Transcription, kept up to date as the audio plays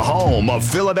home of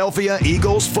Philadelphia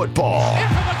Eagles football.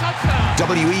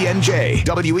 WENJ,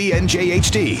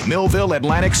 WENJHD, Millville,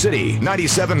 Atlantic City,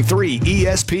 97.3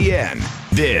 ESPN.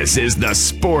 This is the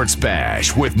Sports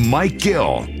Bash with Mike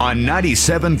Gill on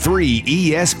 97.3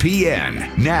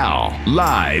 ESPN. Now,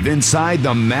 live inside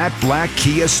the Matt Black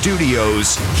Kia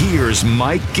Studios, here's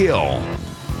Mike Gill.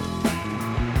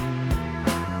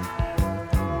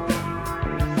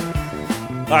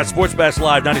 All right, Sports Bash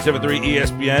Live, 97.3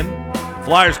 ESPN.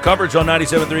 Flyers coverage on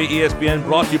 97.3 ESPN,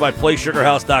 brought to you by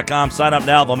PlaySugarHouse.com. Sign up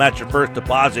now. They'll match your first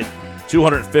deposit,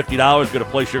 $250. Go to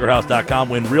PlaySugarHouse.com.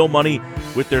 Win real money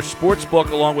with their sports book,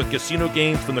 along with casino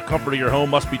games from the comfort of your home.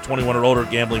 Must be 21 or older.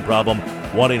 Gambling problem,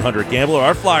 1-800-GAMBLER.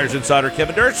 Our Flyers insider,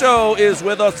 Kevin Durso, is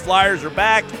with us. Flyers are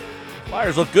back.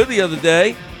 Flyers looked good the other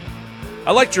day.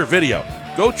 I liked your video.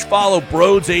 Go follow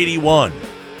Brodes81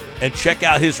 and check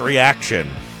out his reaction.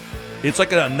 It's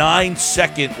like a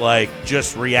 9-second,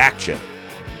 just reaction.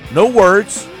 No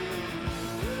words,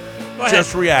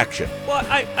 just reaction. Well,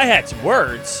 I had some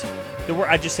words.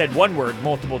 I just said one word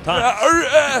multiple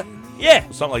times. Yeah.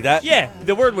 Something like that? Yeah.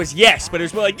 The word was yes, but it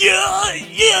was more like,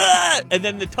 yeah. And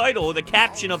then the title, the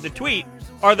caption of the tweet,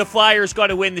 are the Flyers going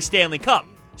to win the Stanley Cup?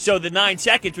 So the 9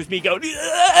 seconds was me going,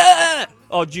 yeah,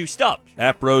 all juiced up.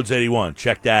 At Brodes81.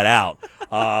 Check that out.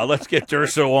 Let's get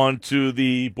Durso on to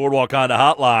the Boardwalk Honda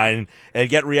hotline and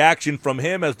get reaction from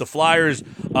him as the Flyers,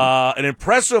 an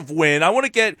impressive win. I want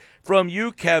to get from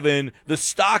you, Kevin, the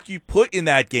stock you put in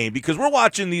that game, because we're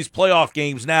watching these playoff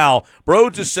games now.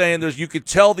 Brodes is saying you could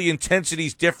tell the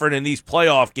intensity's different in these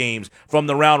playoff games from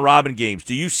the round-robin games.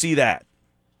 Do you see that?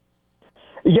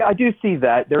 Yeah, I do see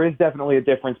that. There is definitely a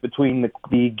difference between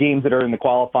the games that are in the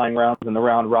qualifying rounds and the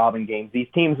round-robin games. These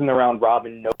teams in the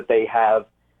round-robin know that they have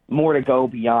more to go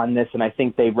beyond this, and I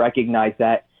think they recognize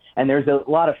that. And there's a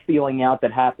lot of feeling out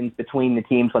that happens between the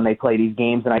teams when they play these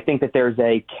games, and I think that there's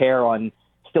a care on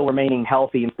still remaining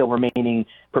healthy and still remaining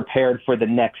prepared for the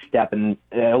next step. And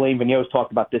Alain Vigneault's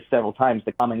talked about this several times,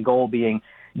 the common goal being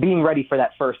ready for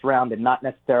that first round and not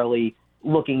necessarily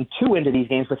looking too into these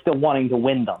games, but still wanting to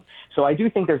win them. So I do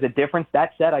think there's a difference.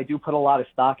 That said, I do put a lot of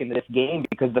stock into this game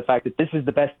because of the fact that this is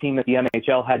the best team that the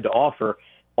NHL had to offer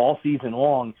all season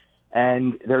long,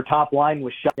 and their top line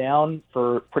was shut down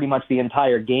for pretty much the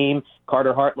entire game.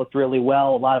 Carter Hart looked really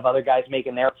well. A lot of other guys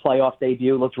making their playoff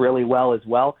debut looked really well as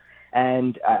well.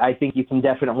 And I think you can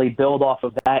definitely build off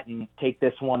of that and take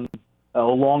this one a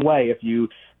long way if you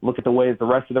look at the way the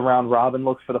rest of the round-robin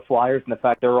looks for the Flyers and the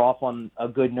fact they're off on a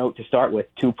good note to start with.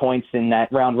 2 points in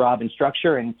that round-robin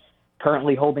structure and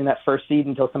currently holding that first seed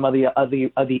until some of the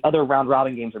other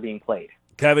round-robin games are being played.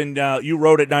 Kevin, you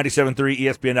wrote at 97.3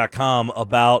 ESPN.com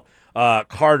about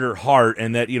Carter Hart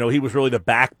and that, he was really the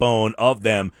backbone of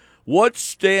them. What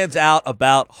stands out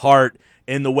about Hart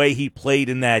in the way he played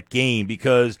in that game?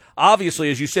 Because obviously,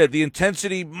 as you said, the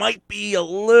intensity might be a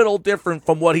little different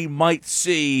from what he might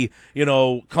see,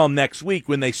 come next week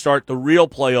when they start the real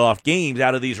playoff games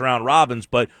out of these round robins.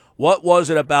 But what was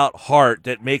it about Hart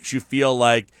that makes you feel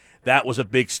like that was a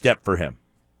big step for him?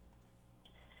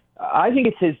 I think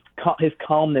it's his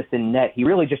calmness in net. He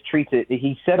really just treats it.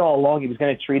 He said all along he was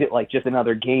going to treat it like just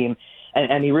another game,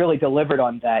 and he really delivered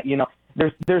on that.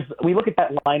 We look at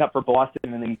that lineup for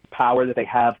Boston and the power that they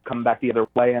have coming back the other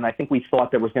way, and I think we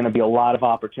thought there was going to be a lot of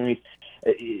opportunities.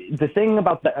 The thing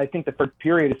about that, I think the third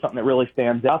period is something that really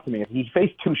stands out to me. He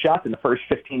faced 2 shots in the first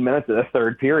 15 minutes of the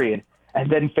third period, and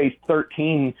then faced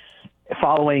 13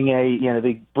 following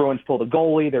the Bruins pulled a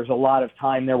goalie. There's a lot of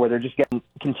time there where they're just getting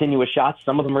continuous shots,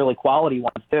 some of them really quality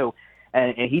ones too.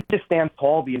 And he just stands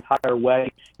tall the entire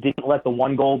way. Didn't let the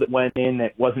one goal that went in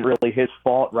that wasn't really his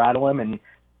fault rattle him. And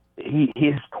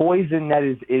his poise in that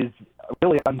is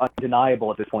really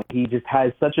undeniable at this point. He just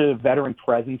has such a veteran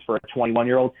presence for a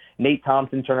 21-year-old. Nate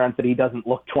Thompson turned around and said he doesn't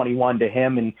look 21 to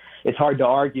him, and it's hard to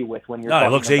argue with when you're talking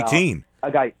he looks 18.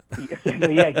 A guy.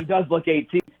 Yeah, he does look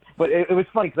 18. But it was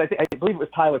funny because I believe it was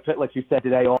Tyler Pitlick who said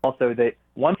today also that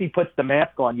once he puts the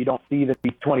mask on, you don't see that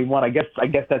he's 21. I guess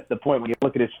that's the point. When you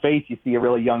look at his face, you see a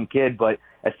really young kid. But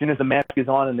as soon as the mask is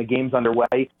on and the game's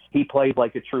underway, he plays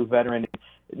like a true veteran.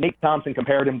 Nate Thompson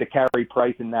compared him to Carey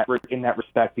Price in that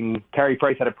respect, and Carey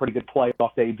Price had a pretty good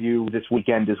playoff debut this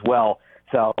weekend as well.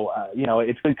 So,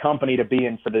 it's good company to be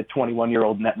in for the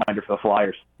 21-year-old netminder for the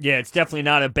Flyers. Yeah, it's definitely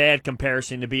not a bad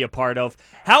comparison to be a part of.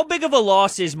 How big of a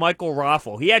loss is Michael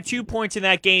Raffl? He had 2 points in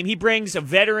that game. He brings a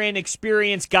veteran,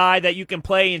 experienced guy that you can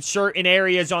play in certain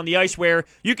areas on the ice where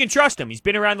you can trust him. He's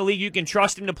been around the league. You can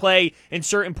trust him to play in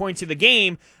certain points of the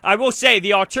game. I will say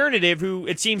the alternative, who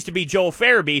it seems to be Joel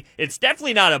Farabee, it's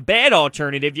definitely not a bad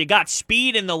alternative. You got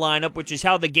speed in the lineup, which is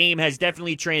how the game has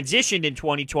definitely transitioned in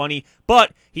 2020,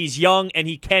 but he's young and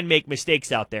he can make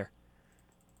mistakes out there.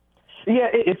 Yeah,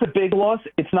 it's a big loss.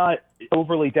 It's not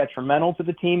overly detrimental to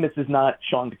the team. This is not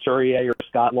Sean Couturier or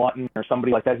Scott Lawton or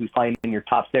somebody like that who's playing in your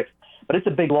top six. But it's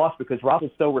a big loss because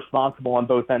Raffle's so responsible on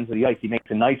both ends of the ice. He makes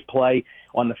a nice play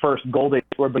on the first goal they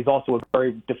scored, but he's also a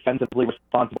very defensively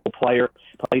responsible player,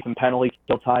 plays some penalty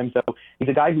kill time. So he's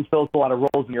a guy who fills a lot of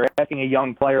roles, and you're asking a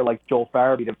young player like Joel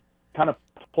Farabee to kind of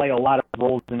play a lot of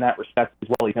roles in that respect as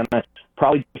well. He's going to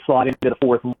probably slot into the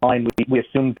fourth line. We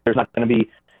assume there's not going to be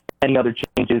any other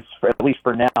changes, at least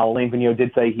for now. Alain Vigneault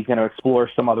did say he's going to explore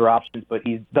some other options, but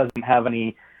he doesn't have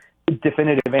any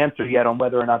definitive answer yet on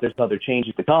whether or not there's other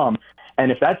changes to come.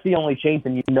 And if that's the only change,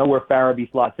 then you know where Farabee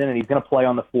slots in, and he's going to play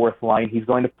on the fourth line. He's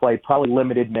going to play probably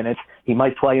limited minutes. He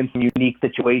might play in some unique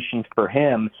situations for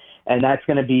him, and that's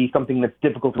going to be something that's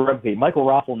difficult to replicate. Michael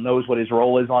Raffle knows what his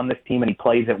role is on this team, and he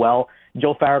plays it well.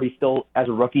 Joel Farabee still, as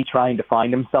a rookie, trying to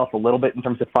find himself a little bit in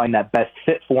terms of finding that best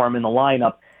fit for him in the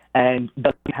lineup, and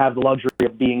doesn't have the luxury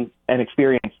of being an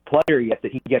experienced player yet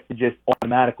that he gets to just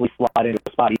automatically slot into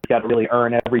a spot. He's got to really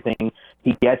earn everything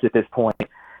he gets at this point.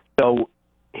 So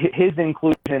his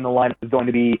inclusion in the lineup is going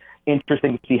to be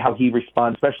interesting to see how he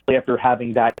responds, especially after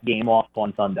having that game off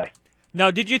on Sunday. Now,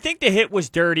 did you think the hit was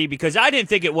dirty? Because I didn't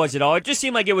think it was at all. It just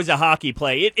seemed like it was a hockey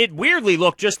play. It weirdly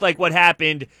looked just like what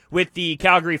happened with the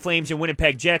Calgary Flames and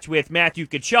Winnipeg Jets with Matthew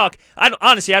Tkachuk.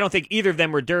 Honestly, I don't think either of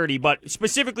them were dirty, but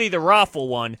specifically the Raffle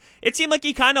one, it seemed like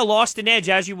he kind of lost an edge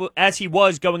as he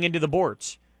was going into the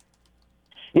boards.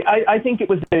 Yeah, I think it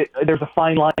was there's a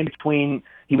fine line between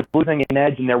he was losing an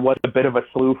edge and there was a bit of a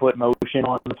slew foot motion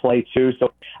on the play too.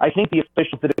 So I think the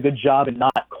officials did a good job in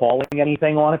not calling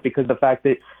anything on it because of the fact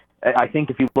that I think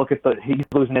if you look at he's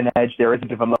losing an edge, there is a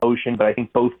bit of emotion, but I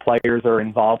think both players are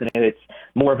involved in it. It's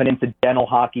more of an incidental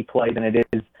hockey play than it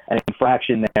is an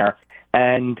infraction there.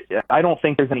 And I don't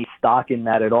think there's any stock in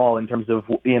that at all in terms of,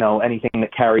 anything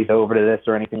that carries over to this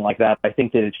or anything like that. I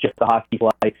think that it's just a hockey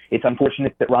play. It's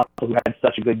unfortunate that Raffle, who had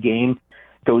such a good game,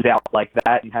 goes out like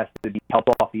that and has to be helped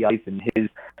off the ice. And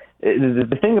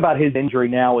the thing about his injury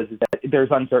now is that there's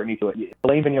uncertainty to it.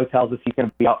 Alain Vigneault tells us he's going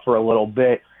to be out for a little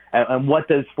bit. And what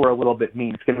does for a little bit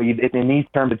mean? It's going to be, in these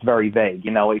terms, it's very vague.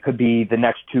 It could be the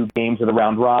next two games of the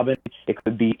round robin. It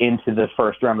could be into the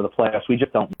first round of the playoffs. We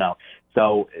just don't know.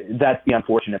 So that's the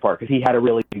unfortunate part because he had a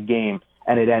really good game,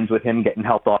 and it ends with him getting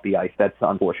helped off the ice. That's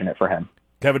unfortunate for him.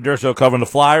 Kevin Durso covering the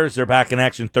Flyers. They're back in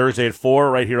action Thursday at 4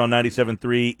 right here on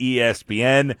 97.3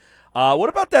 ESPN. What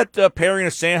about that pairing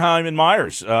of Sanheim and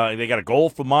Myers? They got a goal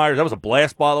from Myers. That was a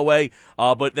blast, by the way.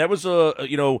 But that was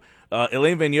Alain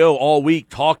Vigneault all week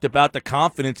talked about the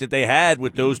confidence that they had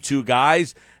with those two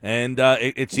guys, and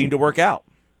it seemed to work out.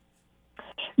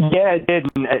 Yeah, it did.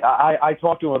 And I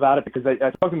talked to him about it because I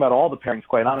talked to him about all the pairings,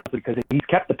 quite honestly, because he's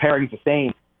kept the pairings the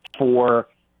same for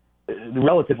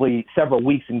relatively several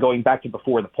weeks and going back to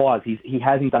before the pause. He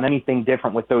hasn't done anything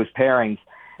different with those pairings.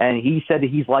 And he said that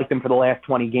he's liked them for the last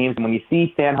 20 games. And when you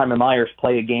see Sanheim and Myers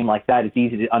play a game like that, it's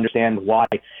easy to understand why.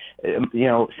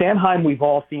 Sanheim, we've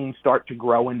all seen start to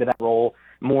grow into that role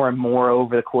more and more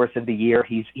over the course of the year.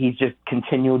 He's just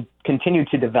continued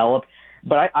to develop.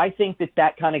 But I think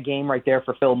that kind of game right there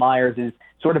for Phil Myers is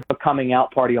sort of a coming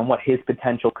out party on what his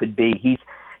potential could be.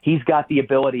 He's got the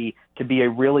ability to be a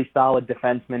really solid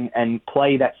defenseman and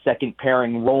play that second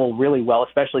pairing role really well,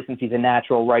 especially since he's a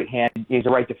natural he's a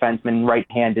right defenseman,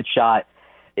 right-handed shot.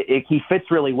 He fits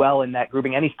really well in that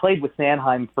grouping, and he's played with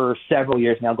Sanheim for several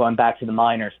years now, going back to the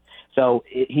minors. So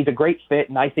he's a great fit,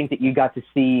 and I think that you got to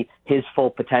see his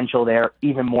full potential there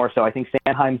even more so. I think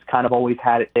Sanheim's kind of always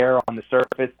had it there on the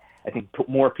surface. I think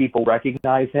more people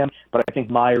recognize him, but I think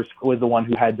Myers was the one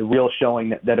who had the real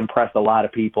showing that impressed a lot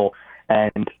of people.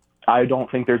 And I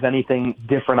don't think there's anything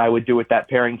different I would do with that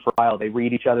pairing for a while. They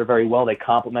read each other very well. They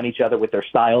complement each other with their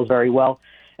styles very well.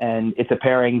 And it's a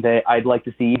pairing that I'd like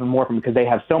to see even more from because they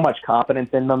have so much confidence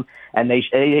in them. And they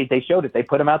showed it. They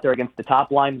put them out there against the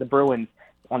top line of the Bruins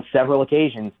on several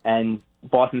occasions, and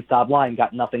Boston's top line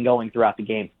got nothing going throughout the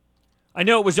game. I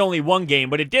know it was only one game,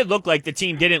 but it did look like the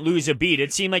team didn't lose a beat.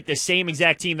 It seemed like the same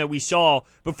exact team that we saw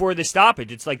before the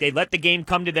stoppage. It's like they let the game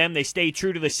come to them. They stay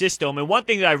true to the system. And one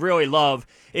thing that I really love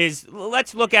is,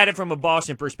 let's look at it from a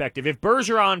Boston perspective. If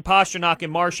Bergeron, Pastrnak,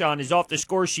 and Marchand is off the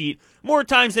score sheet, more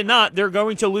times than not, they're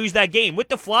going to lose that game. With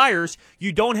the Flyers,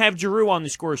 you don't have Giroux on the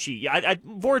score sheet.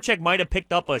 Voracek might have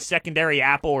picked up a secondary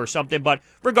apple or something, but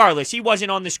regardless, he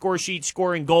wasn't on the score sheet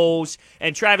scoring goals.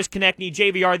 And Travis Konechny,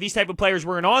 JVR, these type of players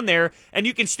weren't on there, and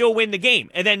you can still win the game.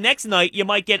 And then next night, you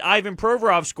might get Ivan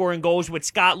Provorov scoring goals with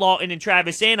Scott Lawton and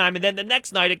Travis Sanheim, and then the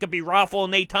next night, it could be Raffle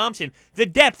and Nate Thompson. The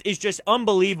depth is just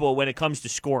unbelievable when it comes to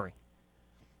scoring.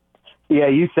 Yeah,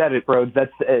 you said it, Brodes.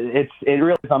 It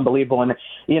really is unbelievable. And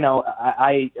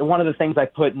I one of the things I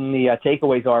put in the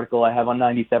takeaways article I have on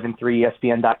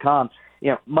 97.3ESPN.com.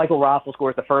 Michael Raffle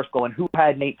scores the first goal, and who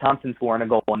had Nate Thompson scoring a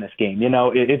goal in this game?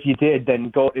 If you did,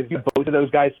 then go. If you had both of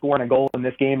those guys scoring a goal in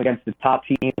this game against the top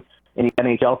team in the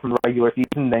NHL from the regular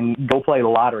season, then go play the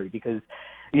lottery because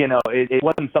it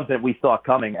wasn't something that we saw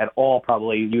coming at all.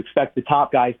 Probably you expect the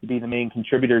top guys to be the main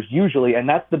contributors usually, and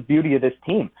that's the beauty of this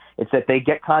team. It's that they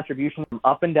get contributions from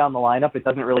up and down the lineup. It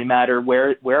doesn't really matter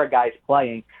where a guy's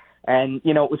playing. And,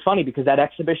 it was funny because that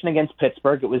exhibition against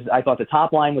Pittsburgh, I thought the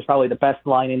top line was probably the best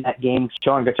line in that game.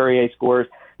 Sean Couturier scores.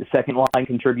 The second line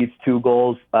contributes 2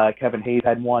 goals. Kevin Hayes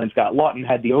had 1, and Scott Lawton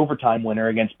had the overtime winner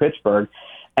against Pittsburgh.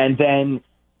 And then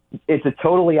it's a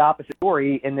totally opposite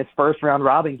story in this first-round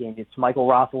robin game. It's Michael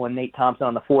Raffle and Nate Thompson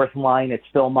on the fourth line. It's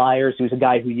Phil Myers, who's a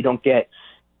guy who you don't get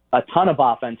a ton of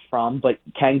offense from, but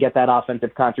can get that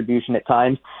offensive contribution at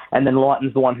times. And then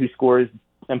Lawton's the one who scores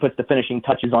and puts the finishing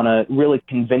touches on a really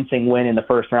convincing win in the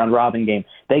first-round robin game.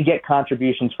 They get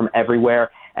contributions from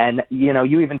everywhere. And,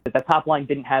 you even said the top line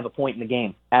didn't have a point in the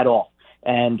game at all.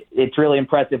 And it's really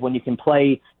impressive when you can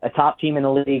play a top team in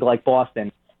the league like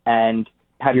Boston and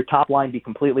have your top line be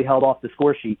completely held off the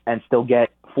score sheet and still get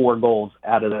 4 goals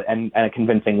out of and a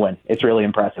convincing win. It's really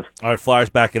impressive. All right, Flyers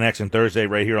back in action Thursday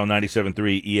right here on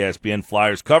 97.3 ESPN.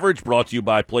 Flyers coverage brought to you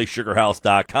by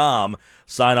PlaySugarHouse.com.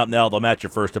 Sign up now. They'll match your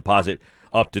first deposit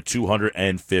up to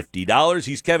 $250.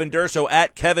 He's Kevin Durso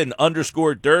at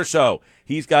Kevin_Durso.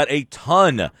 He's got a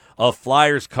ton of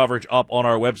Flyers coverage up on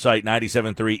our website,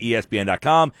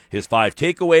 97.3ESPN.com. His 5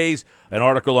 takeaways, an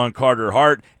article on Carter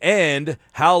Hart, and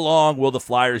how long will the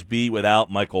Flyers be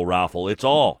without Michael Raffle? It's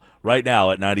all right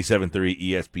now at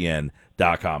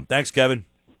 97.3ESPN.com. Thanks, Kevin.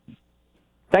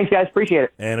 Thanks, guys. Appreciate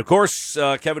it. And, of course,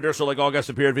 Kevin Durso, like all guests,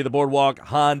 appeared via the Boardwalk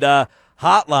Honda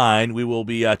hotline. We will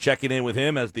be checking in with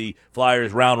him as the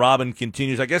Flyers round robin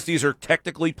continues. I guess these are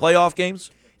technically playoff games?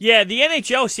 Yeah, the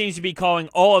NHL seems to be calling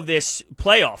all of this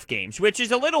playoff games, which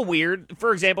is a little weird.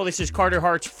 For example, this is Carter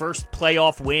Hart's first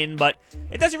playoff win, but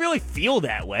it doesn't really feel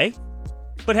that way.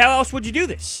 But how else would you do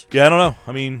this? Yeah, I don't know.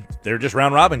 I mean, they're just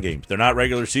round robin games. They're not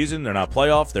regular season. They're not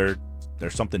playoff. They're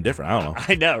something different. I don't know.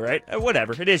 I know, right?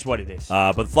 Whatever. It is what it is.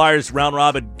 But the Flyers round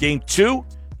robin game 2,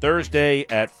 Thursday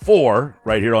at 4,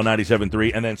 right here on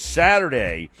 97.3. And then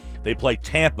Saturday, they play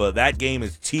Tampa. That game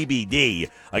is TBD.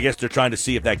 I guess they're trying to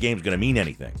see if that game's going to mean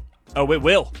anything. Oh, it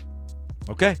will.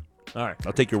 Okay. All right.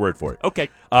 I'll take your word for it. Okay.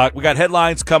 We got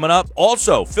headlines coming up.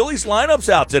 Also, Phillies lineup's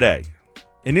out today.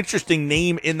 An interesting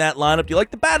name in that lineup. Do you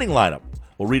like the batting lineup?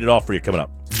 We'll read it off for you coming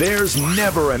up. There's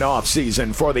never an off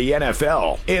season for the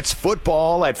NFL. It's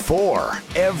football at 4,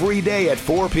 every day at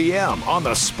 4 p.m. on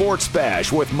the Sports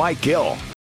Bash with Mike Gill.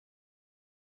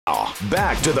 Now,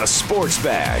 back to the Sports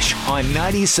Bash on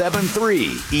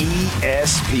 97.3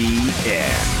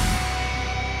 ESPN.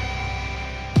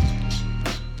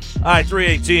 All right,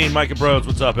 3:18, Mike and Brodes.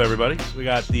 What's up, everybody? We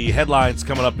got the headlines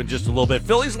coming up in just a little bit.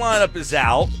 Phillies lineup is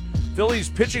out. Phillies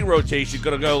pitching rotation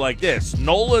going to go like this.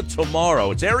 Nola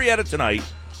tomorrow. It's Arrieta tonight.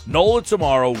 Nola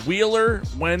tomorrow. Wheeler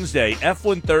Wednesday.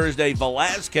 Eflin Thursday.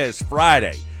 Velasquez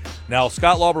Friday. Now,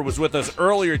 Scott Lauber was with us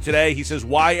earlier today. He says,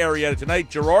 why Arrieta tonight?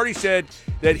 Girardi said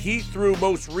that he threw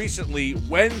most recently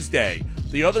Wednesday.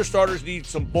 The other starters need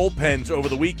some bullpens over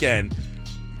the weekend.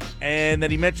 And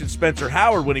then he mentioned Spencer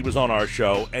Howard when he was on our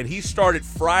show. And he started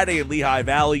Friday in Lehigh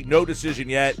Valley. No decision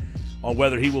yet on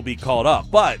whether he will be called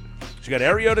up. But you got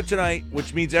Arrieta tonight,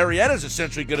 which means Arrieta is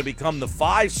essentially going to become the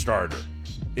 5 starter.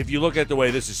 If you look at the way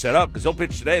this is set up, because he'll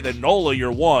pitch today, then Nola,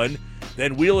 your 1,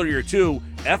 then Wheeler, your 2.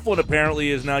 Eflin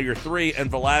apparently is now your 3, and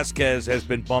Velasquez has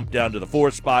been bumped down to the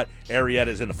 4th spot. Arrieta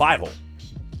is in the 5 hole.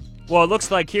 Well, it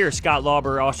looks like here Scott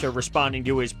Lauber also responding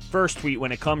to his first tweet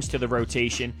when it comes to the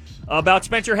rotation about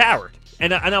Spencer Howard.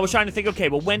 And I was trying to think, okay,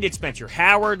 well, when did Spencer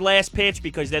Howard last pitch?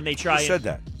 Because then they try You said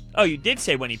that. Oh, you did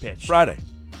say when he pitched. Friday.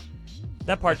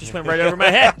 That part just went right over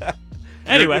my head.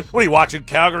 Anyway. What are you watching,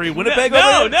 Calgary, Winnipeg?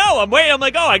 No, I'm waiting. I'm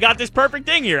like, oh, I got this perfect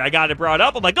thing here. I got it brought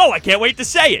up. I'm like, oh, I can't wait to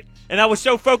say it. And I was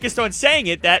so focused on saying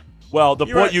it that. Well, the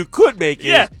point you could make is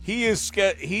Yeah.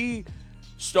 he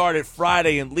started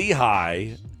Friday in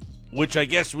Lehigh, which I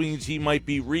guess means he might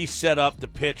be reset up to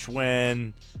pitch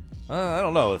when, I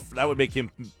don't know, if that would make him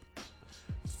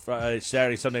Friday,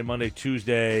 Saturday, Sunday, Monday,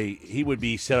 Tuesday, he would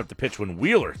be set up to pitch when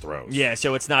Wheeler throws. Yeah,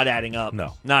 so it's not adding up.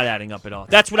 No. Not adding up at all.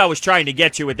 That's what I was trying to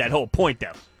get to with that whole point,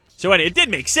 though. So anyway, it did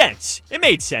make sense. It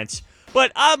made sense.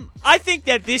 But I think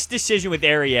that this decision with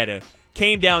Arrieta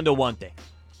came down to one thing.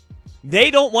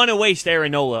 They don't want to waste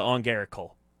Aaron Nola on Garrett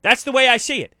Cole. That's the way I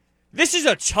see it. This is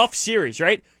a tough series,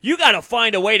 right? You got to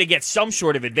find a way to get some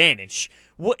sort of advantage.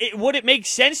 Would it make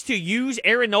sense to use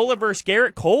Aaron Nola versus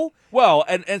Garrett Cole? Well,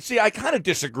 and see, I kind of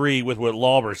disagree with what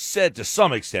Lauber said to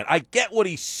some extent. I get what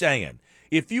he's saying.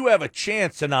 If you have a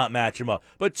chance to not match him up.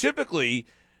 But typically,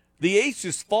 the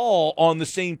aces fall on the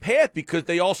same path because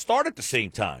they all start at the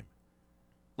same time.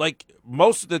 Like,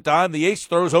 most of the time, the ace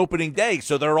throws opening day,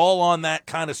 so they're all on that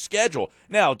kind of schedule.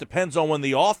 Now, it depends on when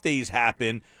the off days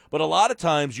happen, but a lot of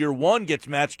times your one gets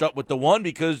matched up with the one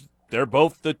because they're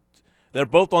both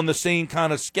on the same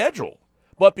kind of schedule.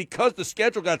 But because the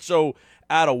schedule got so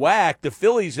out of whack, the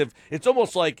Phillies it's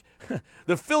almost like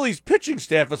the Phillies pitching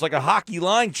staff is like a hockey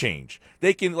line change.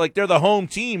 They can, like, they're the home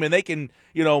team and they can,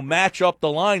 match up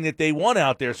the line that they want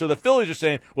out there. So the Phillies are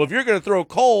saying, well, if you're going to throw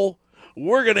Cole,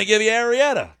 we're going to give you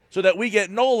Arrieta so that we get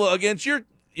Nola against your,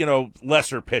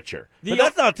 lesser pitcher. But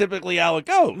that's not typically how it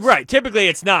goes. Right. Typically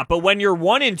it's not. But when you're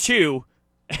 1-2,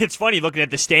 it's funny looking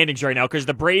at the standings right now because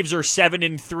the Braves are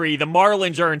 7-3. The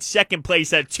Marlins are in second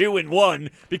place at 2-1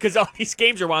 because all these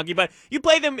games are wonky. But you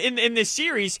play them in this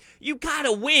series, you got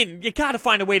to win. You got to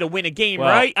find a way to win a game,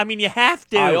 right? I mean, you have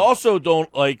to. I also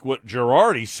don't like what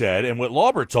Girardi said and what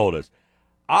Lauber told us.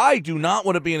 I do not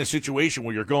want to be in a situation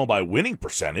where you're going by winning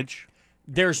percentage.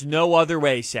 There's no other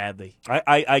way, sadly.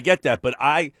 I get that, but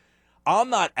I'm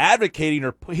not advocating,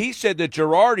 or he said that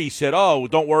Girardi said, oh,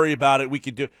 don't worry about it, we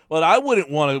could do it. Well, I wouldn't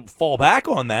want to fall back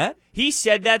on that. He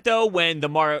said that, though, when the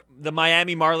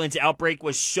Miami Marlins outbreak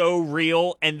was so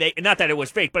real, and not that it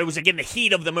was fake, but it was, again, the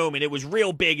heat of the moment. It was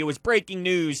real big. It was breaking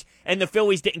news, and the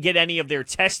Phillies didn't get any of their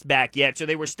tests back yet, so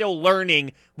they were still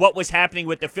learning what was happening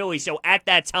with the Phillies. So at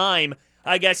that time,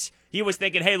 I guess he was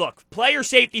thinking, hey, look, player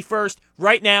safety first.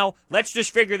 Right now, let's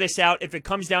just figure this out. If it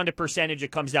comes down to percentage,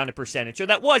 it comes down to percentage. So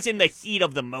that was in the heat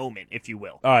of the moment, if you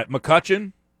will. All right,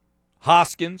 McCutchen,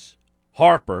 Hoskins,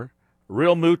 Harper,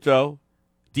 Real Muto,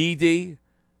 Didi,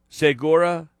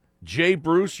 Segura, Jay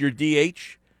Bruce, your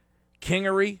DH,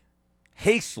 Kingery,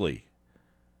 Hastley,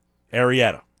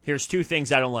 Arrieta. Here's two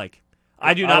things I don't like.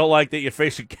 I don't like that you're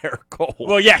facing Garrett Cole.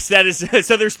 Well, yes, that is.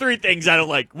 So there's three things I don't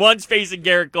like. One's facing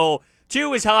Garrett Cole.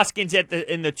 Two is Hoskins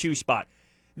in the 2 spot.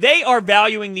 They are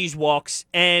valuing these walks,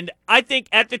 and I think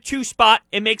at the 2 spot,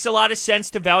 it makes a lot of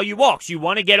sense to value walks. You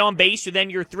want to get on base so then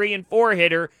your 3 and 4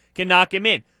 hitter can knock him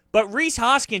in. But Rhys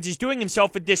Hoskins is doing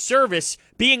himself a disservice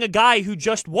being a guy who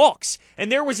just walks. And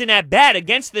there was an at-bat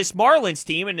against this Marlins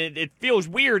team, and it feels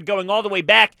weird going all the way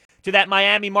back to that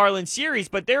Miami Marlins series,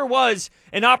 but there was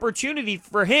an opportunity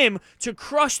for him to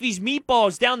crush these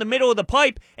meatballs down the middle of the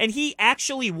pipe, and he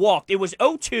actually walked. It was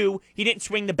 0-2. He didn't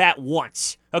swing the bat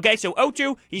once. Okay, so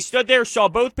 0-2, he stood there, saw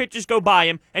both pitches go by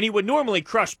him, and he would normally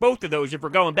crush both of those if we're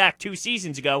going back 2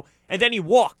 seasons ago, and then he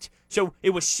walked. So it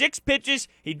was 6 pitches,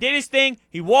 he did his thing,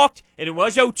 he walked, and it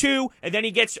was 0-2, and then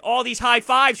he gets all these high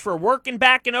fives for working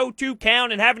back an 0-2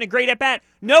 count and having a great at-bat.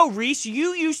 No, Rhys,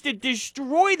 you used to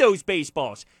destroy those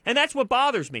baseballs, and that's what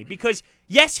bothers me, because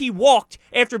yes, he walked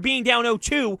after being down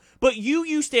 0-2, but you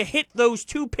used to hit those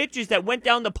 2 pitches that went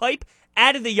down the pipe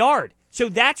out of the yard. So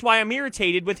that's why I'm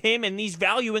irritated with him and these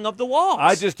valuing of the walks.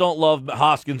 I just don't love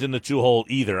Hoskins in the 2-hole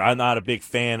either. I'm not a big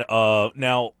fan of,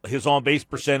 now, his on-base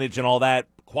percentage and all that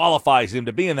qualifies him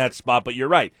to be in that spot, but you're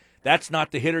right. That's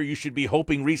not the hitter you should be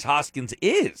hoping Rhys Hoskins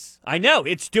is. I know.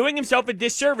 It's doing himself a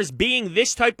disservice being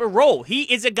this type of role. He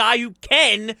is a guy who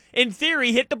can, in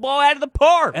theory, hit the ball out of the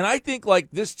park. And I think,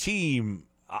 like, this team,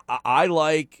 I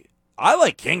like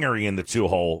Kingery in the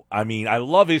 2-hole. I mean, I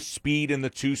love his speed in the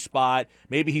 2 spot.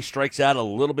 Maybe he strikes out a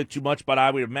little bit too much, but I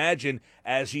would imagine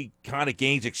as he kind of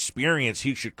gains experience,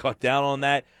 he should cut down on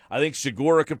that. I think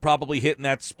Segura could probably hit in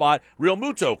that spot. Real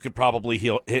Muto could probably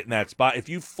hit in that spot. If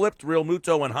you flipped Real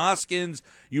Muto and Hoskins,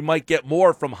 you might get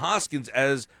more from Hoskins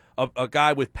as a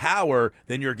guy with power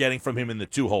than you're getting from him in the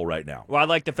 2-hole right now. Well, I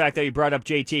like the fact that you brought up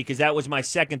JT because that was my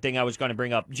second thing I was going to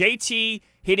bring up. JT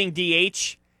hitting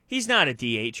DH. He's not a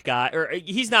DH guy, or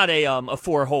he's not a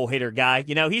 4-hole hitter guy.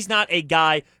 You know, he's not a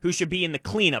guy who should be in the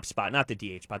cleanup spot, not the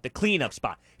DH spot, the cleanup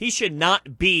spot. He should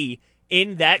not be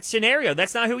in that scenario.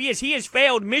 That's not who he is. He has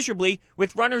failed miserably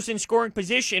with runners in scoring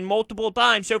position multiple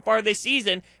times so far this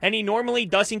season, and he normally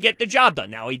doesn't get the job done.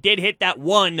 Now, he did hit that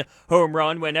 1 home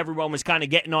run when everyone was kind of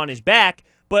getting on his back,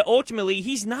 but ultimately,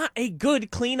 he's not a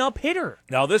good cleanup hitter.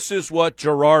 Now, this is what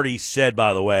Girardi said,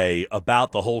 by the way,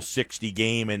 about the whole 60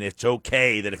 game, and it's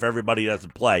okay that if everybody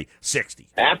doesn't play, 60.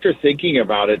 After thinking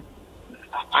about it,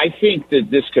 I think that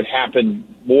this could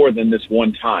happen more than this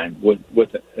one time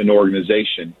with an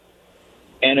organization.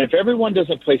 And if everyone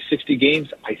doesn't play 60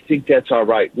 games, I think that's all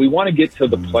right. We want to get to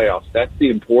the playoffs. That's the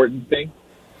important thing.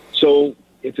 So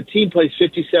if a team plays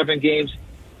 57 games,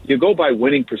 You go by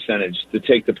winning percentage to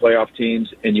take the playoff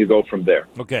teams, and you go from there.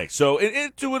 Okay, so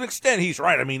to an extent, he's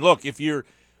right. I mean, look,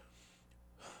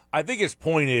 I think his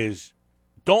point is,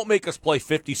 don't make us play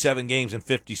 57 games in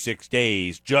 56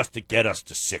 days just to get us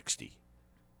to 60.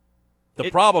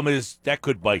 The problem is that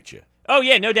could bite you. Oh,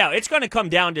 yeah, no doubt. It's going to come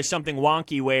down to something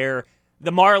wonky where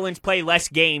the Marlins play less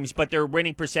games, but their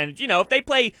winning percentage, if they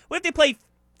play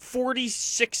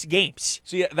 46 games?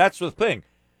 See, that's the thing.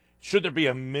 Should there be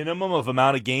a minimum of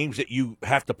amount of games that you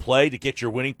have to play to get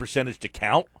your winning percentage to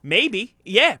count? Maybe,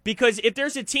 yeah, because if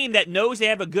there's a team that knows they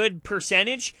have a good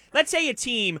percentage, let's say a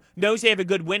team knows they have a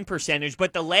good win percentage,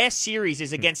 but the last series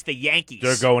is against the Yankees.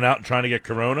 They're going out and trying to get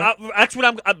Corona? That's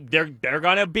what they're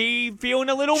going to be feeling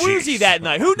a little woozy that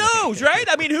night. Who knows, right?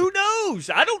 I mean, who knows?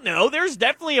 I don't know. There's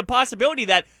definitely a possibility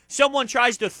that someone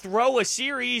tries to throw a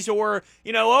series or,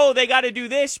 they got to do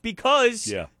this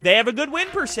because they have a good win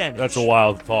percentage. That's a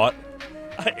wild thought.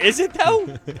 Is it,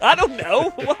 though? I don't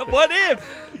know. What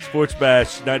if? Sports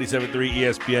Bash 97.3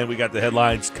 ESPN. We got the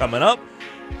headlines coming up.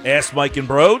 Ask Mike and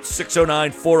Brodes,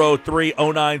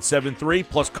 609-403-0973,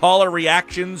 plus caller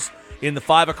reactions in the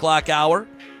 5 o'clock hour.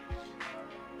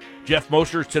 Jeff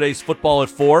Mosher's today's football at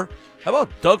 4. How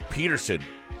about Doug Peterson?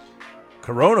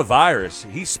 Coronavirus.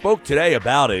 He spoke today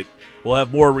about it. We'll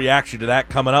have more reaction to that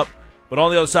coming up. But on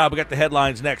the other side, we got the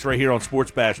headlines next right here on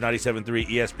Sports Bash 97.3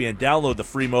 ESPN. Download the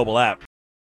free mobile app.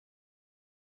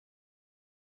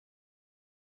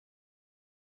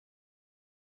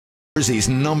 Jersey's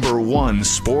 #1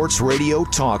 sports radio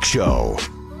talk show,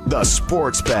 The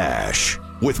Sports Bash,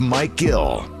 with Mike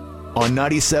Gill on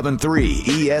 97.3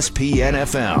 ESPN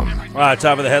FM. All right,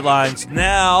 time for the headlines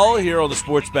now here on the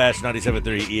Sports Bash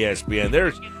 97.3 ESPN.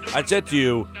 I said to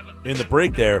you in the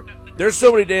break there's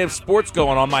so many damn sports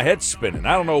going on, my head's spinning.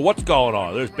 I don't know what's going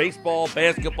on. There's baseball,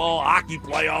 basketball, hockey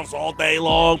playoffs all day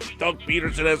long. Doug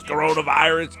Peterson has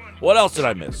coronavirus. What else did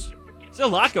I miss? There's a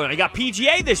lot going on. I got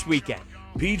PGA this weekend.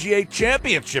 PGA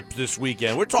Championships this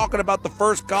weekend. We're talking about the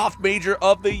first golf major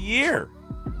of the year.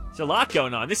 There's a lot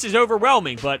going on. This is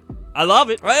overwhelming, but I love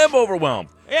it. I am overwhelmed.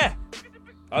 Yeah.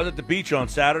 I was at the beach on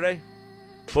Saturday.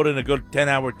 Put in a good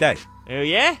 10-hour day. Oh,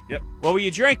 yeah? Yep. What were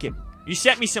you drinking? You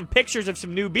sent me some pictures of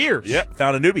some new beers. Yep,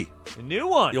 found a newbie. A new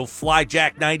one. The old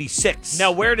Flyjack 96.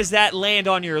 Now, where does that land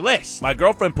on your list? My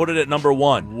girlfriend put it at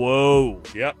 #1. Whoa.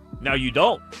 Yep. No, you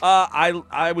don't.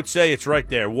 I would say it's right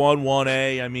there.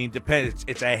 1A. I mean, depends.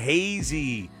 It's a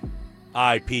hazy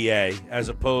IPA as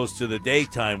opposed to the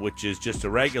daytime, which is just a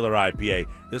regular IPA.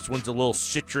 This one's a little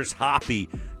citrus hoppy.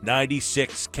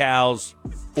 96 calories,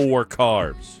 4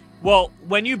 carbs. Well,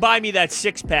 when you buy me that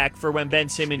 6-pack for when Ben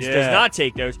Simmons does not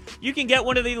take those, you can get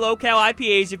one of the low-cal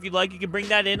IPAs if you'd like. You can bring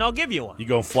that in. I'll give you one. You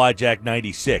go Flyjack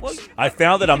 96. Well, I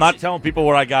found it. I'm not telling people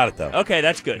where I got it, though. Okay,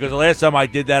 that's good. Because the last time I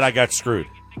did that, I got screwed.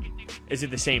 Is it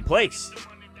the same place?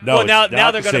 No, well, now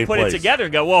they're going to put it together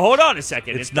and go, well, hold on a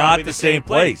second. It's not the same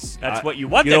place. That's what you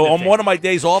want them to on think. one of my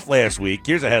days off last week,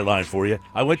 here's a headline for you.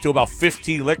 I went to about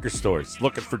 15 liquor stores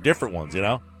looking for different ones,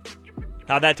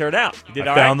 How'd that turn out? You did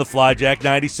I all found right? the Flyjack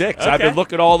 96. Okay. I've been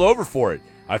looking all over for it.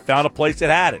 I found a place that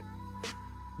had it.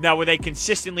 Now, will they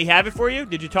consistently have it for you?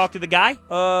 Did you talk to the guy?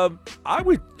 I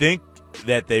would think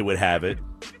that they would have it.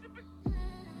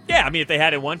 Yeah, I mean, if they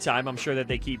had it one time, I'm sure that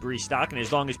they keep restocking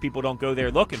as long as people don't go there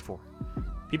looking for it.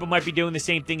 People might be doing the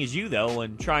same thing as you, though,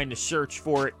 and trying to search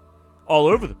for it all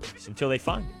over the place until they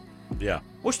find it. Yeah.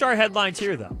 We'll start headlines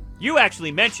here, though. You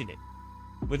actually mentioned it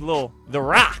with The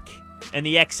Rock and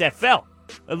the XFL.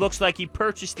 It looks like he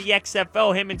purchased the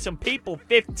XFL, him and some people,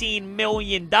 $15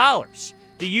 million.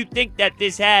 Do you think that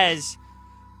this has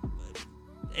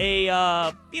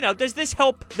does this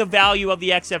help the value of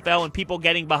the XFL and people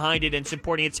getting behind it and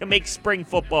supporting it to make spring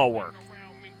football work?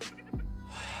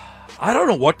 I don't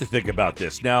know what to think about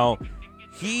this. Now,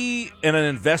 he and an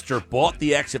investor bought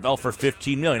the XFL for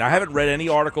 $15 million. I haven't read any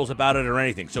articles about it or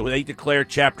anything. So they declared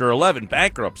Chapter 11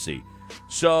 bankruptcy.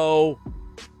 So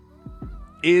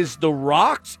is The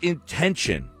Rock's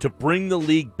intention to bring the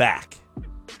league back?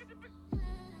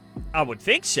 I would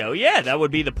think so, yeah. That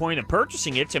would be the point of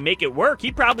purchasing it, to make it work.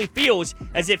 He probably feels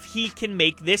as if he can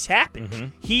make this happen. Mm-hmm.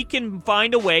 He can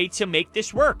find a way to make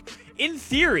this work. In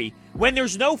theory, when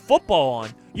there's no football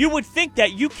on, you would think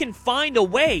that you can find a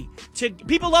way to...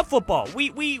 People love football.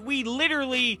 We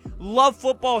literally love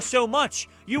football so much.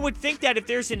 You would think that if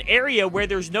there's an area where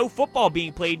there's no football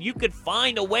being played, you could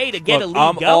find a way to get a league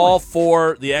going. I'm all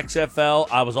for the XFL.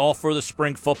 I was all for the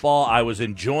spring football. I was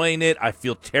enjoying it. I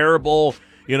feel terrible.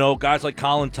 Guys like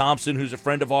Colin Thompson, who's a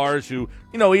friend of ours, who,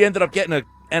 he ended up getting an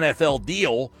NFL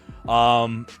deal.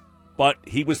 but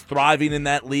he was thriving in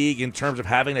that league in terms of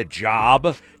having a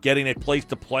job, getting a place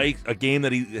to play, a game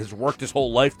that he has worked his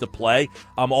whole life to play.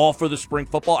 I'm all for the spring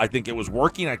football. I think it was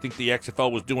working. I think the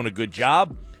XFL was doing a good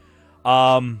job.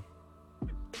 I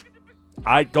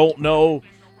don't know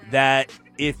that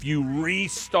if you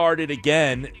restart it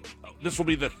again, this will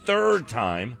be the third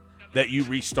time that you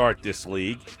restart this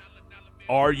league.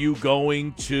 Are you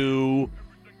going to...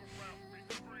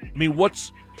 I mean,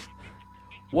 what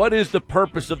is the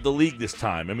purpose of the league this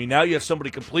time? I mean, now you have somebody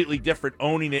completely different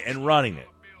owning it and running it.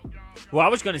 Well, I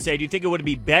was going to say, do you think it would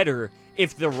be better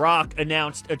if The Rock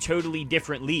announced a totally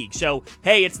different league? So,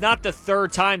 hey, it's not the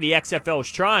third time the XFL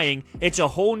is trying. It's a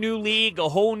whole new league, a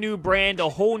whole new brand, a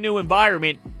whole new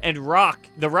environment, and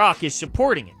The Rock is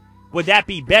supporting it. Would that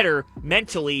be better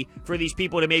mentally for these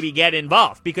people to maybe get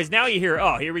involved? Because now you hear,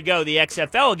 oh, here we go, the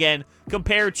XFL again,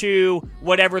 compared to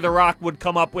whatever The Rock would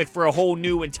come up with for a whole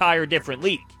new, entire different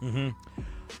league.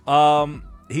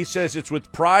 He says, it's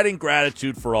with pride and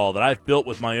gratitude for all that I've built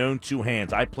with my own two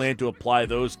hands. I plan to apply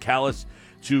those callous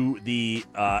to the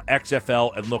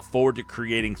XFL and look forward to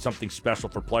creating something special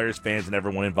for players, fans, and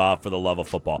everyone involved for the love of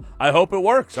football. I hope it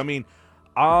works. I mean,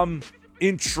 I'm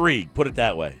intrigued, put it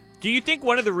that way. Do you think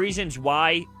one of the reasons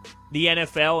why the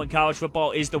NFL and college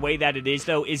football is the way that it is,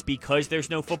 though, is because there's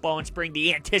no football in spring?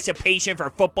 The anticipation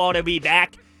for football to be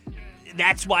back?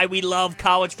 That's why we love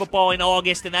college football in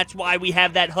August, and that's why we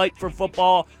have that hype for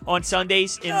football on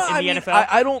Sundays in the NFL?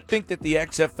 I don't think that the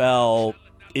XFL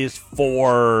is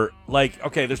for, like,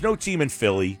 okay, there's no team in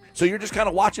Philly, so you're just kind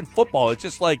of watching football. It's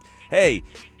just like, hey,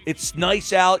 it's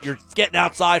nice out. You're getting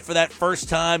outside for that first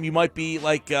time. You might be,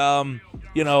 like,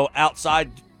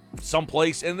 outside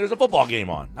someplace and there's a football game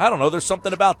on. I don't know. There's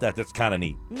something about that that's kind of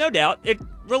neat. No doubt. It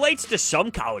relates to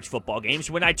some college football games.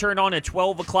 When I turn on a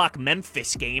 12 o'clock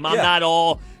Memphis game, I'm not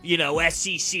all,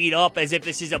 SEC'd up as if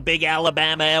this is a big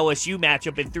Alabama-LSU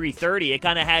matchup at 3:30. It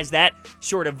kind of has that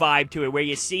sort of vibe to it where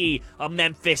you see a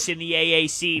Memphis in the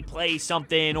AAC play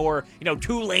something or,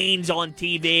 Tulane's on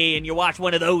TV and you watch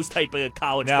one of those type of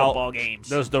college football games.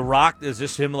 Does The Rock, is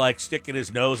this him like sticking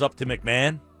his nose up to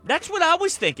McMahon? That's what I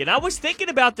was thinking. I was thinking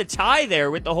about the tie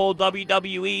there with the whole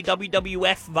WWE,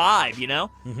 WWF vibe,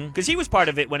 Because he was part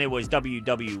of it when it was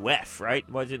WWF, right?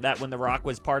 Was it that when The Rock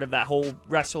was part of that whole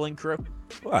wrestling crew?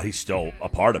 Well, he's still a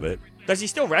part of it. Does he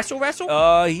still wrestle?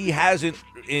 He hasn't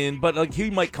but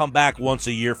he might come back once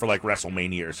a year for like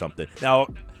WrestleMania or something. Now,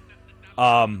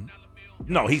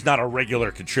 no, he's not a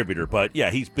regular contributor, but yeah,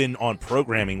 he's been on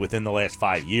programming within the last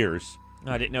 5 years.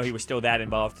 I didn't know he was still that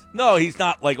involved. No, he's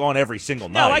not like on every single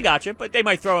night. No, I got you, but they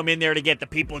might throw him in there to get the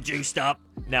people juiced up.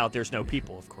 Now, there's no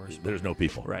people, of course. There's no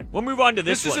people. Right. We'll move on to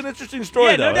this one. This is an interesting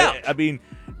story, though. No doubt. I mean,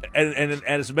 and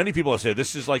as many people have said,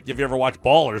 this is like, if you ever watched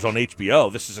Ballers on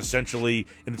HBO, this is essentially,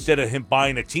 instead of him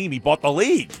buying a team, he bought the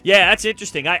league. Yeah, that's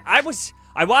interesting. I watched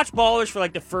Ballers for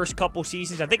like the first couple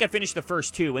seasons. I think I finished the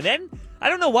first two. And then, I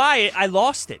don't know why, I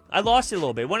lost it. I lost it a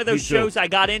little bit. One of those shows I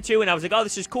got into, and I was like, oh,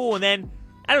 this is cool. And then,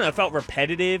 I don't know, it felt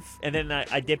repetitive, and then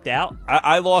I dipped out.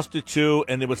 I lost it too,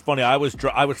 and it was funny. I was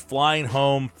flying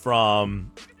home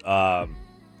from the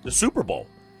Super Bowl,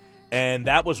 and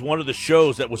that was one of the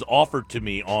shows that was offered to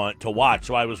me to watch.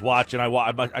 So I was watching.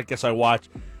 I guess I watched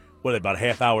about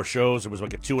half-hour shows. It was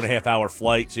like a 2.5-hour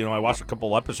flight. So, I watched a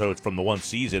couple episodes from the one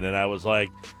season, and I was like,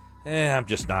 I'm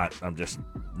just not.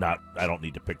 I don't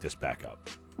need to pick this back up.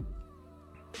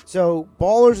 So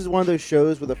Ballers is one of those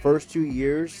shows where the first 2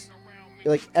 years,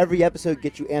 like every episode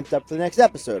gets you amped up for the next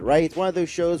episode, right? It's one of those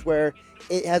shows where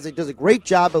it does a great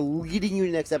job of leading you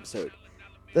to the next episode.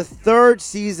 The third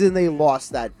season, they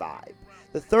lost that vibe.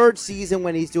 The third season,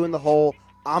 when he's doing the whole,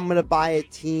 I'm going to buy a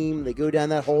team, they go down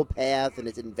that whole path, and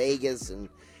it's in Vegas, and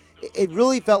it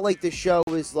really felt like the show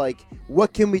was like,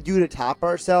 what can we do to top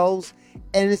ourselves?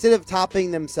 And instead of topping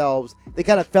themselves, they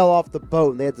kind of fell off the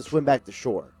boat, and they had to swim back to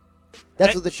shore.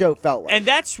 That's what the show felt like. And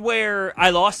that's where I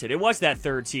lost it. It was that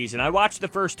third season. I watched the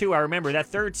first two. I remember that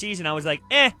third season, I was like,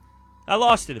 I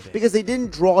lost it a bit. Because they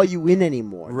didn't draw you in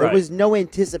anymore. Right. There was no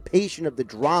anticipation of the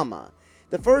drama.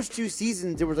 The first two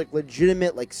seasons, there was like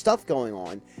legitimate stuff going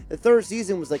on. The third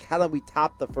season was like, how do we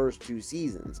top the first two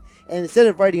seasons? And instead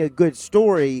of writing a good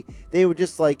story, they were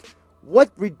just like,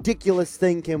 what ridiculous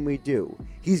thing can we do?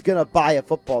 He's going to buy a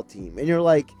football team. And you're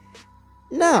like,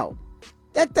 no,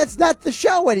 that's not the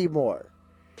show anymore.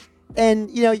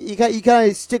 And, you kind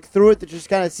of stick through it to just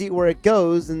kind of see where it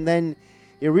goes. And then,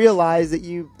 you realize that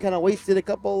you kind of wasted a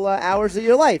couple hours of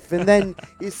your life. And then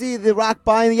you see The Rock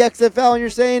buying the XFL, and you're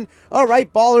saying, all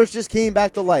right, Ballers just came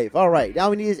back to life. All right, now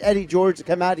we need Eddie George to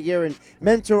come out here and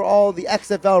mentor all the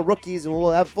XFL rookies, and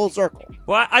we'll have full circle.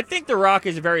 Well, I think The Rock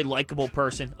is a very likable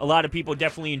person. A lot of people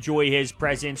definitely enjoy his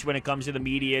presence when it comes to the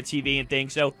media, TV, and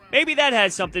things. So maybe that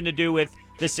has something to do with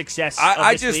the success of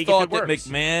I this just league thought if it that works.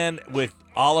 McMahon with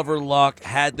Oliver Luck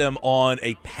had them on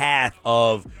a path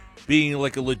of being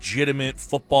like a legitimate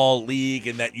football league,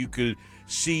 and that you could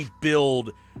see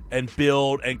build and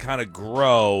kind of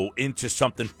grow into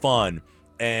something fun.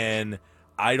 And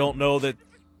I don't know that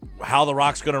how The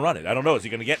Rock's going to run it. I don't know. Is he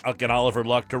going to get Oliver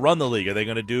Luck to run the league? Are they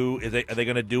going to do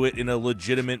it in a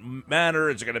legitimate manner?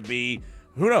 Is it going to be,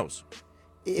 who knows?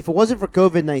 If it wasn't for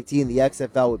COVID-19, the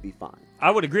XFL would be fine. I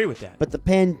would agree with that. But the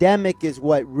pandemic is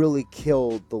what really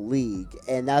killed the league,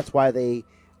 and that's why they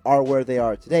are where they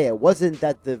are today. It wasn't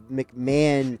that the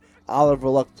McMahon Oliver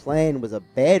Luck plan was a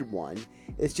bad one.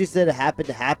 It's just that it happened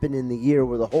to happen in the year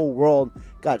where the whole world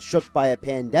got shook by a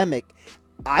pandemic.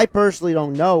 I personally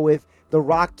don't know if The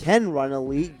Rock can run a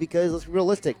league because, let's be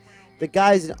realistic, the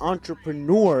guy's an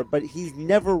entrepreneur, but he's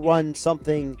never run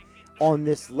something on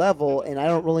this level, and I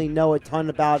don't really know a ton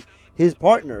about his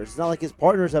partners. It's not like his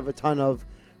partners have a ton of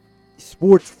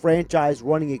sports franchise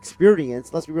running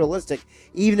experience. Let's be realistic.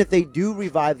 Even if they do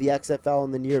revive the XFL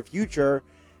in the near future,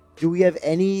 do we have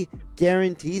any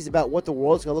guarantees about what the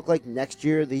world's going to look like next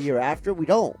year or the year after? We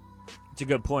don't. It's a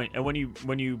good point. And when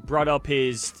you brought up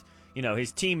his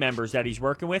team members that he's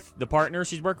working with, the partners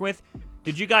he's working with,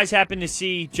 did you guys happen to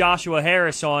see Joshua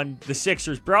Harris on the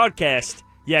Sixers broadcast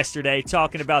yesterday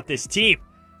talking about this team?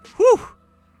 Whew!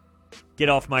 Get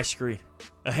off my screen.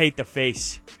 I hate the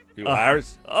face.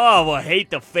 Harris? Oh, I hate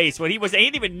the face. He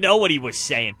didn't even know what he was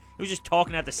saying. He was just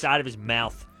talking out the side of his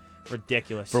mouth.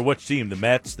 Ridiculous. For which team? The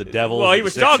Mets, the Devils? Well, he the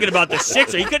was Sixers? talking about the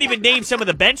Sixers. He couldn't even name some of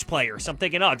the bench players. I'm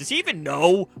thinking, does he even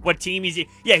know what team he's in?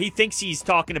 Yeah, he thinks he's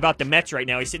talking about the Mets right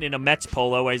now. He's sitting in a Mets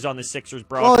polo while he's on the Sixers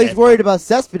broadcast. Well, he's worried about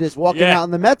Cespedes walking out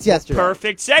in the Mets yesterday.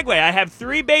 Perfect segue. I have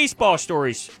 3 baseball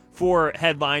stories for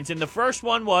headlines, and the first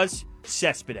one was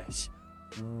Cespedes.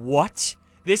 What?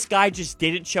 This guy just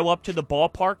didn't show up to the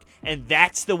ballpark, and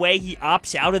that's the way he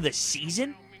opts out of the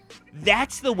season?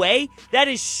 That's the way? That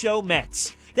is so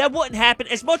Mets. That wouldn't happen.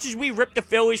 As much as we rip the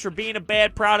Phillies for being a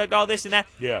bad product, all this and that,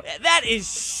 that is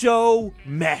so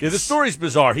Mets. Yeah, the story's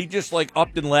bizarre. He just,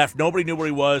 upped and left. Nobody knew where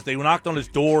he was. They knocked on his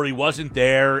door. He wasn't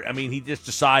there. I mean, he just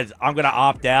decides, I'm going to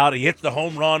opt out. He hits the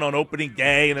home run on opening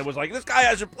day, and it was like, this guy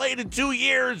hasn't played in 2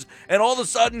 years. And all of a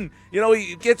sudden,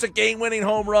 he gets a game-winning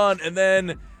home run, and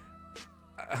then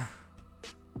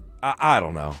I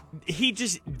don't know. He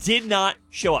just did not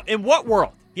show up. In what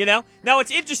world? Now,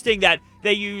 it's interesting that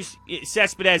they use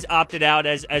Cespedes opted out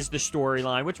as the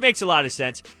storyline, which makes a lot of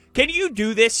sense. Can you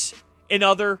do this in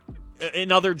other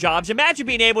jobs? Imagine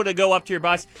being able to go up to your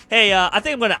boss, hey, I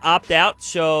think I'm going to opt out,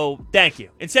 so thank you.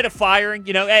 Instead of firing,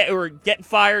 or getting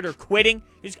fired or quitting,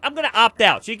 I'm going to opt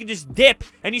out. So you can just dip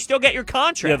and you still get your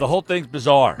contract. Yeah, the whole thing's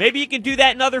bizarre. Maybe you can do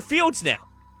that in other fields now.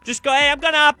 Just go, hey, I'm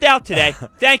going to opt out today.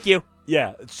 Thank you.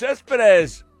 Yeah,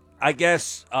 Cespedes, I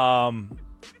guess,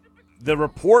 the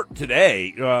report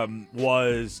today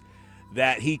was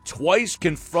that he twice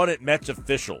confronted Mets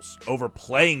officials over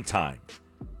playing time.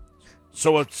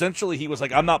 So essentially he was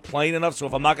like, I'm not playing enough, so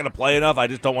if I'm not going to play enough, I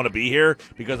just don't want to be here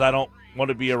because I don't want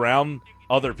to be around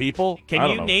other people. Can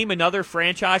you name another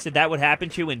franchise that would happen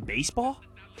to in baseball?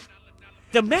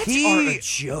 The Mets are a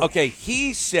joke. Okay,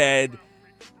 he said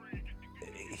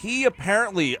he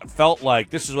apparently felt like,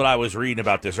 this is what I was reading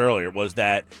about this earlier, was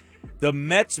that the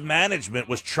Mets management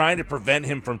was trying to prevent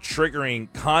him from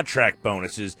triggering contract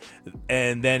bonuses,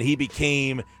 and then he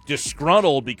became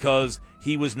disgruntled because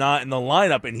he was not in the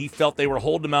lineup, and he felt they were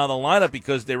holding him out of the lineup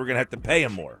because they were going to have to pay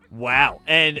him more. Wow.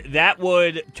 And that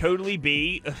would totally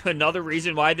be another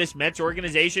reason why this Mets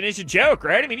organization is a joke,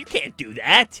 right? I mean, you can't do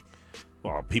that.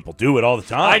 Well, people do it all the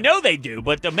time. I know they do,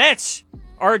 but the Mets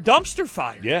are a dumpster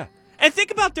fire. Yeah. And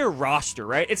think about their roster,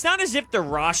 right? It's not as if the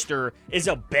roster is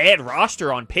a bad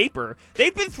roster on paper.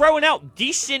 They've been throwing out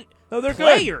decent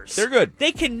players. Good. They're good.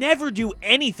 They can never do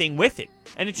anything with it.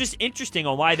 And it's just interesting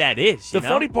on why that is. The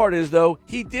funny part is, though,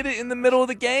 he did it in the middle of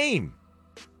the game.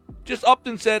 Just upped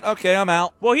and said, okay, I'm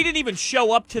out. Well, he didn't even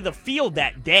show up to the field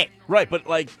that day. Right,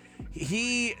 but,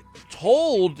 he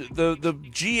told the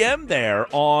GM there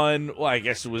on, I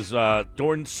guess it was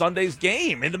during Sunday's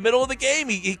game, in the middle of the game,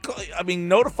 he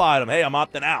notified him, hey, I'm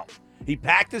opting out. He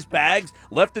packed his bags,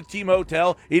 left the team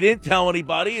hotel, he didn't tell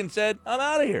anybody, and said, I'm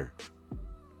out of here.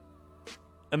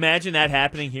 Imagine that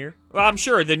happening here. Well, I'm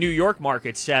sure the New York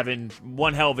market's having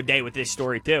one hell of a day with this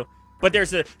story, too. But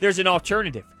there's an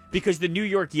alternative because the New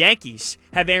York Yankees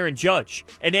have Aaron Judge,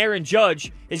 and Aaron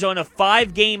Judge is on a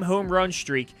 5-game home run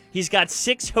streak. He's got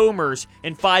 6 homers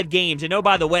in 5 games, and oh,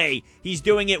 by the way, he's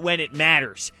doing it when it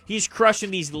matters. He's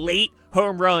crushing these late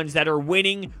home runs that are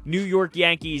winning New York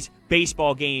Yankees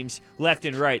baseball games left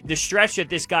and right. The stretch that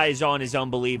this guy is on is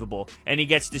unbelievable, and he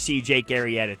gets to see Jake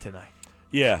Arrieta tonight.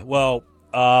 Yeah, well,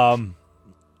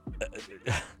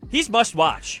 he's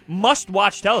must-watch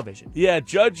television. yeah,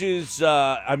 Judge is,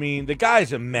 the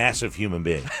guy's a massive human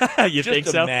being. You think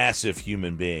so? Just a massive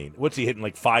human being. What's he hitting,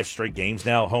 like 5 straight games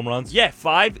now, home runs? Yeah,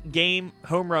 5-game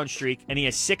home run streak, and he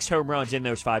has 6 home runs in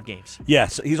those 5 games. Yeah,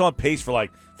 so he's on pace for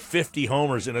like 50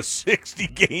 homers in a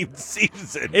 60-game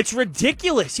season. It's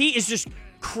ridiculous. He is just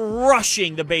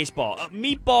crushing the baseball.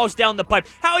 Meatballs down the pipe.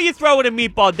 How are you throwing a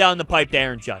meatball down the pipe to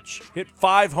Aaron Judge? Hit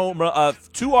 5 home run,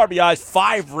 2 RBIs,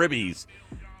 5 ribbies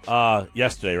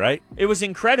yesterday, right? It was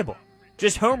incredible.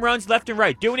 Just home runs left and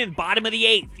right. Doing it in the bottom of the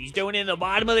 8th. He's doing it in the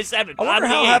bottom of the 7th. I wonder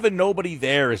how having nobody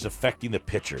there is affecting the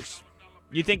pitchers.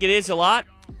 You think it is a lot?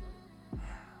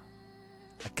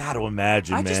 I got to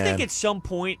imagine, man. I just think at some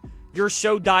point you're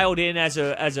so dialed in as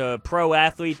a pro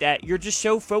athlete that you're just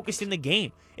so focused in the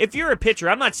game. If you're a pitcher,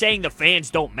 I'm not saying the fans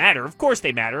don't matter. Of course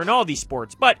they matter in all these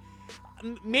sports. But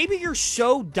maybe you're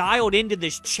so dialed into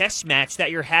this chess match that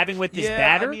you're having with this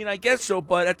batter. I mean, I guess so.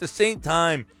 But at the same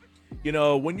time,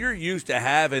 when you're used to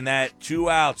having that 2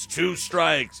 outs, 2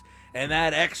 strikes, and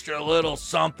that extra little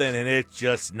something, and it's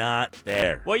just not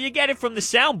there. Well, you get it from the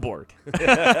soundboard.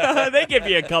 They give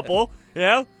you a couple,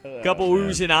 couple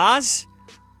oohs and ahs.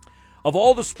 Of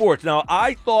all the sports, now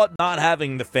I thought not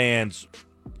having the fans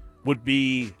would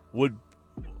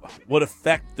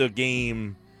affect the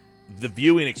game, the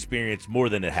viewing experience more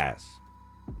than it has.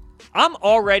 I'm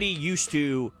already used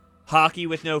to hockey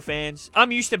with no fans.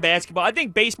 I'm used to basketball. I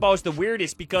think baseball is the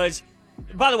weirdest because,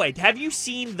 by the way, have you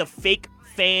seen the fake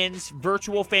fans,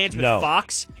 virtual fans with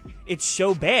Fox? It's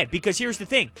so bad because here's the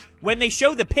thing. When they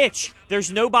show the pitch, there's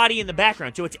nobody in the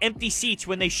background, so it's empty seats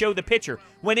when they show the pitcher.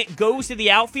 When it goes to the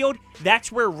outfield,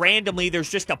 that's where randomly there's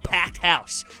just a packed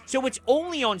house. So it's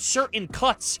only on certain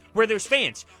cuts where there's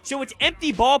fans. So it's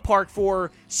empty ballpark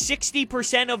for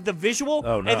 60% of the visual,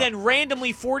 and then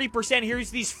randomly 40%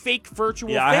 here's these fake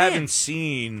virtual fans. I haven't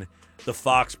seen the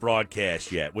Fox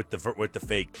broadcast yet with the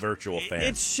fake virtual fans.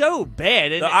 It's so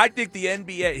bad. I think the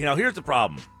NBA, here's the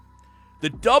problem. The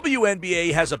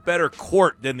WNBA has a better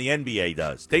court than the NBA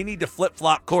does. They need to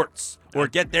flip-flop courts or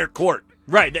get their court.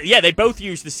 Right. Yeah, they both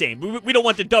use the same. We don't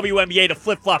want the WNBA to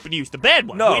flip-flop and use the bad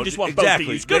one. No, we just want both to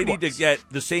use good ones. They need to get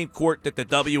the same court that the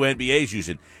WNBA is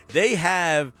using. They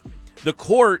have the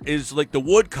court is like the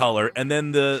wood color, and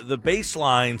then the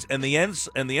baselines and the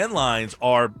end lines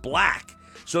are black.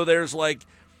 So there's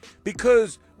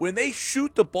because when they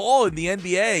shoot the ball in the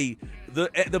NBA,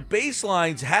 the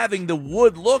baselines having the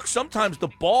wood look, sometimes the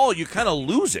ball, you kind of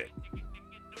lose it.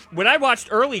 When I watched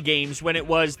early games, when it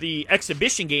was the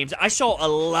exhibition games, I saw a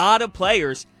lot of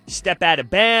players step out of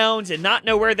bounds and not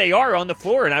know where they are on the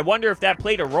floor, and I wonder if that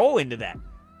played a role into that.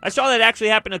 I saw that actually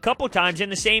happen a couple times in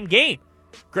the same game.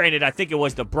 Granted, I think it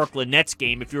was the Brooklyn Nets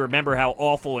game, if you remember how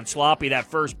awful and sloppy that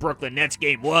first Brooklyn Nets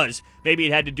game was. Maybe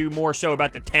it had to do more so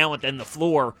about the talent than the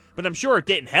floor, but I'm sure it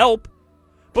didn't help.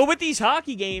 But with these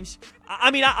hockey games,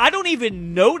 I don't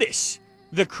even notice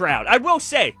the crowd. I will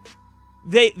say,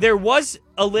 there was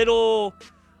a little,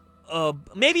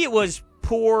 maybe it was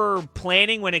poor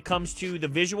planning when it comes to the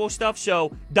visual stuff.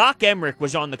 So Doc Emmerich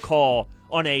was on the call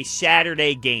on a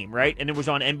Saturday game, right? And it was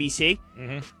on NBC.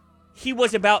 Mm-hmm. He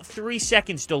was about 3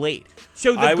 seconds delayed.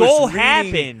 So the goal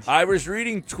happened. I was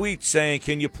reading tweets saying,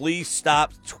 can you please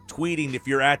stop tweeting if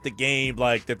you're at the game,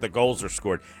 like that the goals are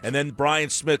scored. And then Brian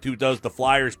Smith, who does the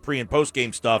Flyers pre- and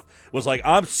post-game stuff, was like,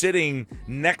 I'm sitting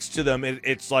next to them.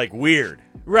 It's like weird.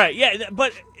 Right, yeah.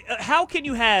 But how can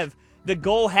you have the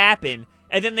goal happen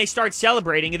and then they start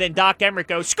celebrating and then Doc Emmerich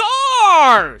goes,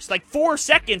 scores! Like 4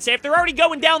 seconds after they're already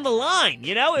going down the line,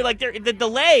 Like the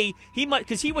delay,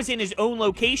 because he was in his own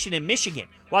location in Michigan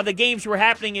while the games were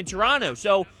happening in Toronto.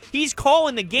 So he's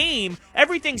calling the game.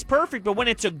 Everything's perfect, but when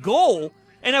it's a goal,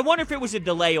 and I wonder if it was a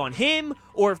delay on him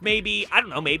or if maybe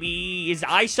his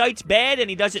eyesight's bad and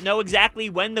he doesn't know exactly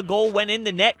when the goal went in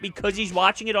the net because he's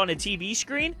watching it on a TV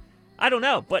screen. I don't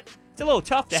know, but it's a little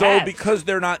tough to have. So because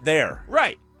they're not there.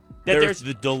 Right. There's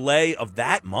the delay of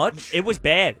that much? It was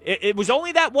bad. It was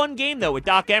only that one game, though, with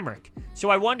Doc Emmerich.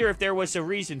 So I wonder if there was a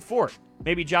reason for it.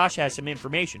 Maybe Josh has some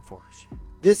information for us.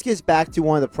 This gets back to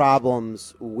one of the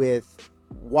problems with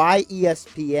why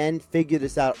ESPN figured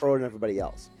this out earlier than everybody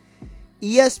else.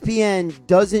 ESPN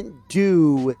doesn't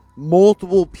do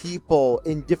multiple people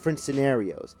in different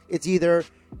scenarios. It's either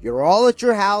you're all at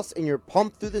your house and you're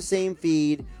pumped through the same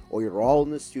feed, or you're all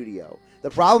in the studio. The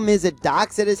problem is that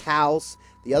Doc's at his house,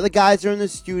 the other guys are in the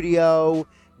studio,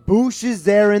 Boosh is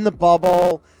there in the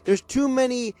bubble. There's too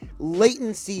many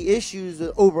latency issues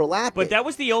that overlap. But that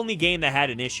was the only game that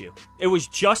had an issue. It was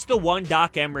just the one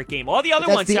Doc Emmerich game. All the other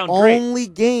ones sound great. That's the only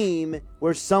game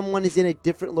where someone is in a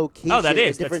different location. Oh, that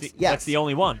is. That's the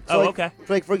only one. So okay.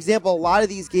 Like, for example, a lot of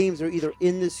these games are either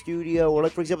in the studio or,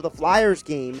 like, for example, the Flyers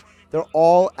game, they're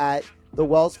all at the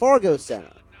Wells Fargo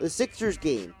Center. The Sixers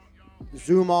game,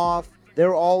 zoom off,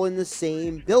 they're all in the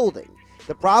same building.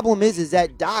 The problem is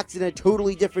that Doc's in a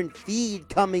totally different feed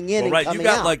coming in and coming out. You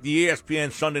got like the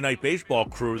ESPN Sunday Night Baseball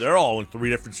crew. They're all in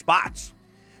 3 different spots.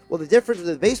 Well, the difference with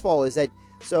the baseball is that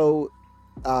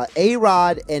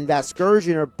A-Rod and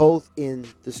Vasgersian are both in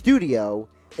the studio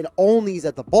and Olney's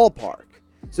at the ballpark.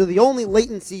 So the only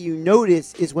latency you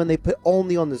notice is when they put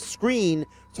Olney on the screen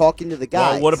talking to the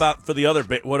guys. Well, what about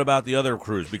the other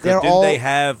crews? Because they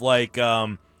have like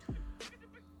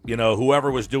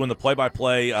whoever was doing the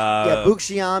play-by-play.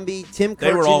 Bukshiambi, Tim Kirchin.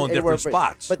 They were all in different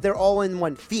spots. But they're all in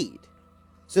one feed.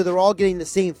 So they're all getting the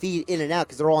same feed in and out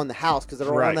because they're all in the house, because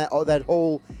they're all on that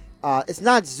whole it's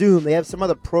not Zoom. They have some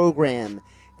other program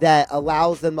that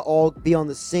allows them to all be on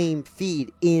the same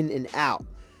feed in and out.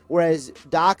 Whereas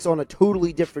Doc's on a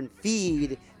totally different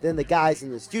feed than the guys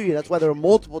in the studio. That's why there were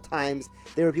multiple times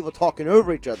there were people talking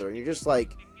over each other. And you're just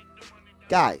like,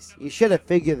 guys, you should have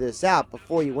figured this out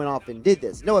before you went off and did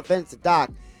this. No offense to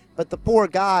Doc, but the poor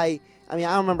guy, I mean,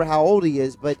 I don't remember how old he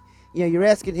is, but you're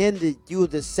asking him to do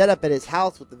this setup at his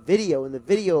house with the video, and the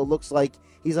video looks like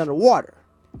he's underwater.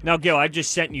 Now, Gil, I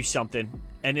just sent you something,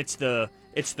 and it's the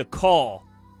call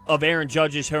of Aaron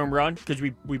Judge's home run, because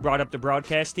we brought up the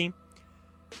broadcast team.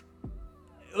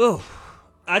 Oh,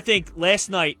 I think last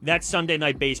night, that Sunday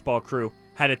Night Baseball crew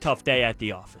had a tough day at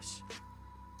the office.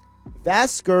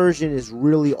 Vasgersian is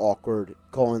really awkward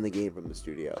calling the game from the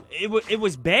studio. It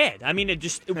was bad. I mean, it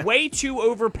just way too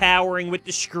overpowering with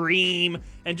the scream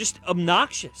and just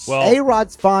obnoxious. Well,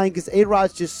 A-Rod's fine because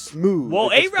A-Rod's just smooth.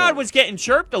 Well, A-Rod was getting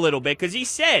chirped a little bit because he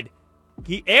said,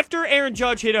 after Aaron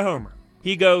Judge hit a homer,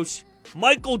 he goes,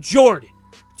 Michael Jordan,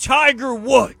 Tiger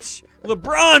Woods,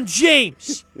 LeBron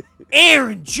James,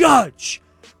 Aaron Judge.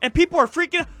 And people are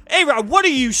freaking out. A-Rod, what are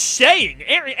you saying?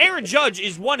 Aaron Judge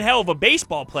is one hell of a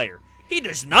baseball player. He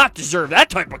does not deserve that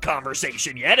type of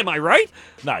conversation yet, am I right?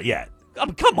 Not yet. I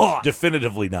mean, come on.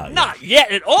 Definitively not yet. Not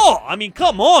yet at all. I mean,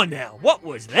 come on now. What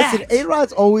was that? Listen,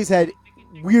 A-Rod's always had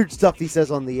weird stuff he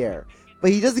says on the air.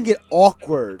 But he doesn't get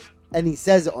awkward and he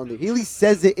says it on the air. He at least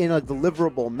says it in a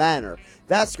deliverable manner.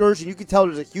 Vasgersian, you can tell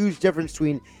there's a huge difference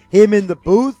between him in the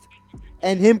booth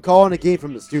and him calling a game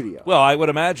from the studio. Well, I would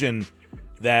imagine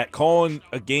that calling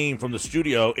a game from the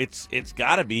studio, it's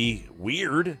got to be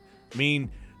weird. I mean,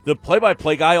 the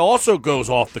play-by-play guy also goes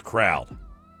off the crowd.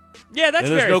 Yeah, that's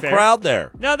very fair. There's no crowd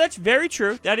there. No, that's very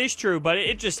true. That is true, but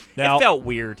it felt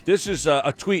weird. This is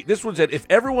a tweet. This one said, if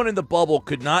everyone in the bubble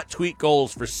could not tweet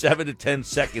goals for 7 to 10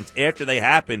 seconds after they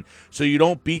happen so you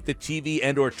don't beat the TV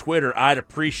and or Twitter, I'd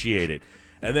appreciate it.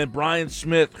 And then Brian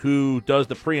Smith, who does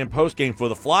the pre- and post-game for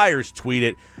the Flyers,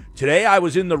 tweeted, today I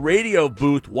was in the radio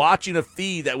booth watching a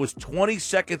feed that was 20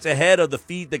 seconds ahead of the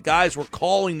feed the guys were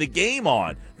calling the game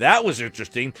on. That was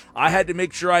interesting. I had to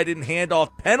make sure I didn't hand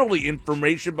off penalty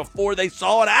information before they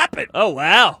saw it happen. Oh,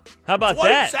 wow. How about 20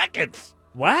 that? 20 seconds.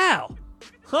 Wow.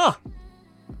 Huh.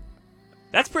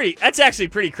 That's actually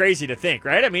pretty crazy to think,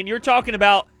 right? I mean, you're talking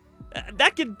about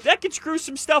that could screw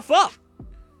some stuff up.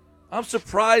 I'm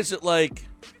surprised that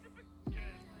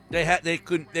they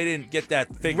didn't get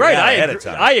that figured out ahead of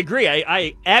time. I agree.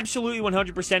 I absolutely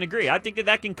 100% agree. I think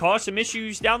that can cause some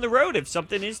issues down the road if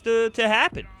something is to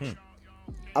happen.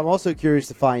 I'm also curious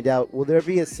to find out, will there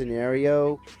be a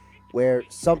scenario where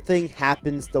something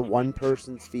happens to one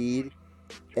person's feed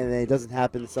and then it doesn't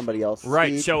happen to somebody else's feed?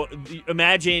 Right. So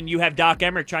imagine you have Doc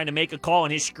Emmerich trying to make a call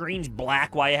and his screen's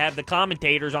black while you have the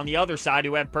commentators on the other side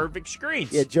who have perfect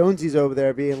screens. Yeah, Jonesy's over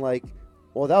there being like,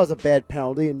 well, that was a bad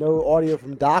penalty and no audio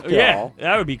from Doc at all. Yeah,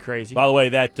 that would be crazy. By the way,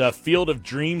 that Field of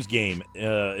Dreams game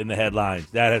in the headlines,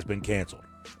 that has been canceled.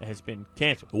 It has been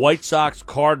canceled. The White Sox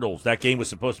Cardinals, that game was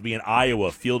supposed to be in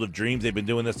Iowa. Field of Dreams, they've been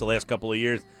doing this the last couple of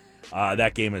years.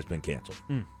 That game has been canceled.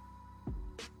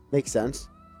 Makes sense.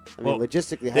 I mean,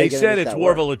 logistically, how they you said make it's that more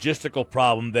work? of a logistical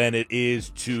problem than it is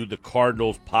to the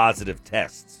Cardinals' positive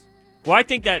tests. Well, I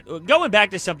think that going back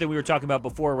to something we were talking about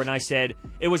before when I said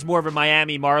it was more of a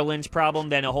Miami Marlins problem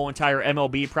than a whole entire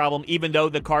MLB problem, even though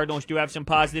the Cardinals do have some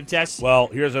positive tests. Well,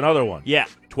 here's another one. Yeah.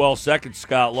 12 seconds,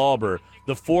 Scott Lauber.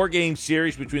 The 4-game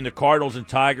series between the Cardinals and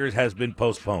Tigers has been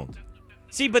postponed.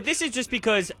 See, but this is just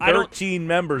because I don't... 13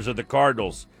 members of the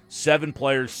Cardinals, 7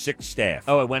 players, 6 staff.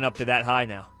 Oh, it went up to that high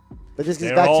now. But this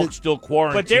They're all still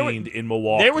quarantined in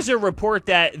Milwaukee. There was a report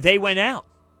that they went out.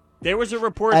 There was a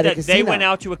report that they went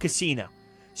out to a casino.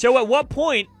 So at what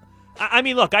point, I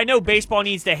mean, look, I know baseball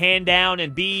needs to hand down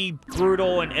and be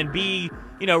brutal and be,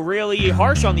 really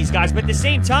harsh on these guys. But at the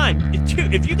same time,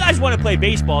 if you guys want to play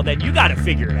baseball, then you got to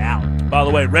figure it out. By the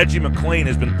way, Reggie McClain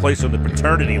has been placed on the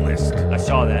paternity list. I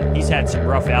saw that. He's had some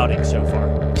rough outings so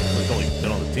far. He's only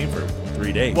been on the team for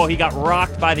 3 days. Well, he got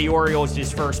rocked by the Orioles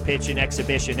his first pitch in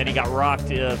exhibition. Then he got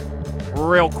rocked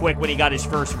real quick when he got his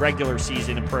first regular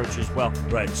season approach as well.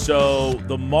 Right. So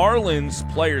the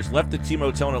Marlins players left the team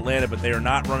hotel in Atlanta, but they are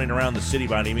not running around the city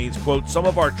by any means. Quote, some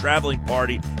of our traveling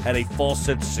party had a false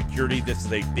sense of security. This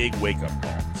is a big wake-up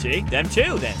call. See? Them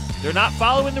too, then. They're not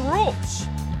following the rules.